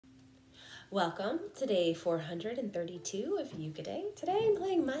Welcome to day 432 of Uke A. Today I'm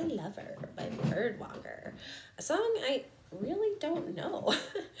playing My Lover by Birdwalker, a song I really don't know.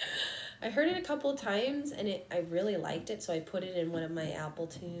 I heard it a couple times and I really liked it, so I put it in one of my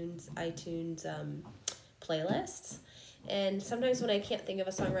iTunes playlists. And sometimes when I can't think of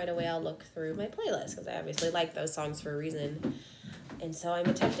a song right away, I'll look through my playlist because I obviously like those songs for a reason. And so I'm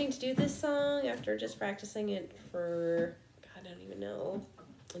attempting to do this song after just practicing it for, God, I don't even know,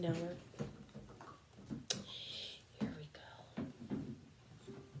 an hour. Here we go.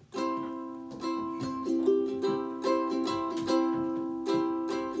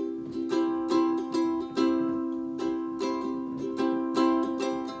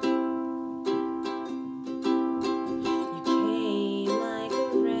 You came like a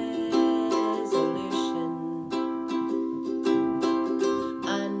resolution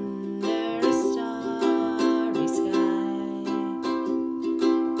under a starry sky.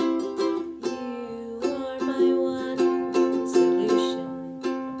 You are my one solution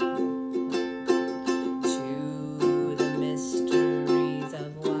to the mysteries of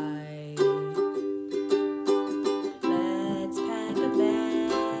why. Let's pack a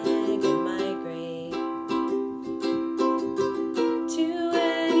bag and migrate to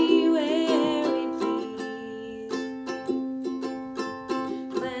anywhere we please.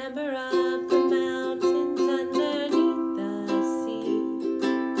 Clamber up the mountains underneath the sea.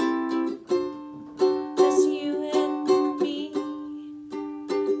 Just you and me.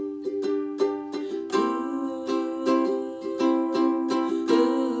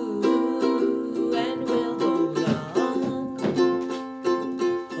 Ooh, and we'll hold on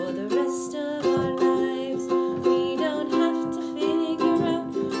for the rest of our lives. We don't have to figure out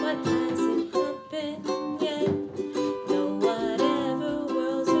what hasn't happened yet. No, whatever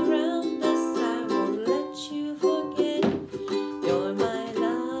whirls around us, I won't let you forget. You're my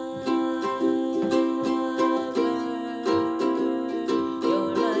lover.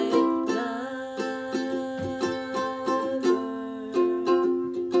 You're my lover.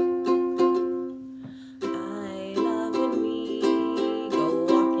 I love when we go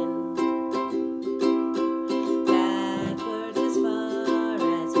walking backwards as far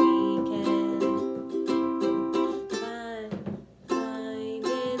as we can,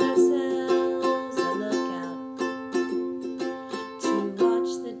 finding ourselves a lookout to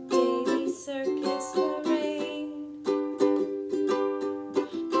watch the daily circus parade.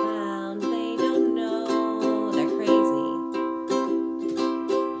 Clowns, they don't know they're crazy,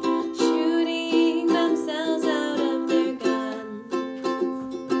 shooting themselves out of their guns.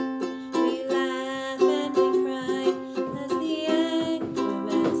 We laugh and we cry as the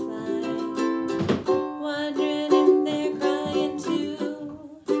acrobats fly, wondering if they're crying too.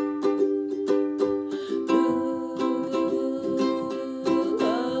 Ooh,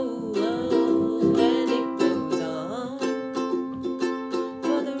 oh, oh, and it goes on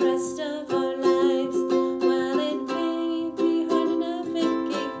for the rest of our lives. Well, it may be hard to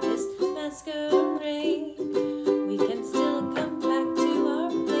navigate this masquerade. We can still come back to our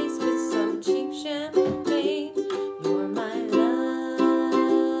place with some cheap champagne. You're my lover.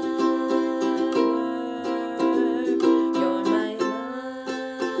 You're my lover.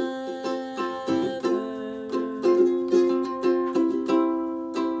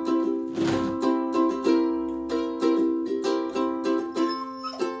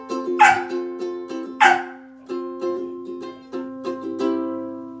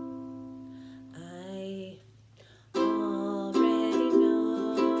 I already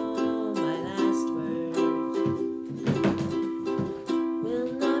know my last words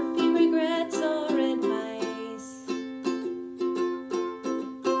will not be regrets or advice.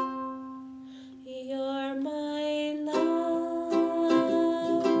 You're my love.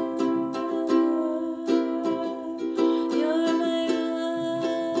 You're my love.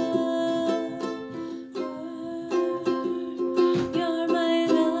 You're my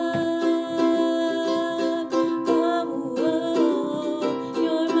love. Oh, oh,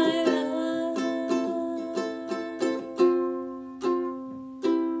 you're my love.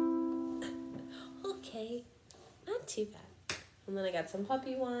 Okay, not too bad. And then I got some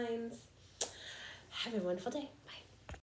puppy wines. Have a wonderful day.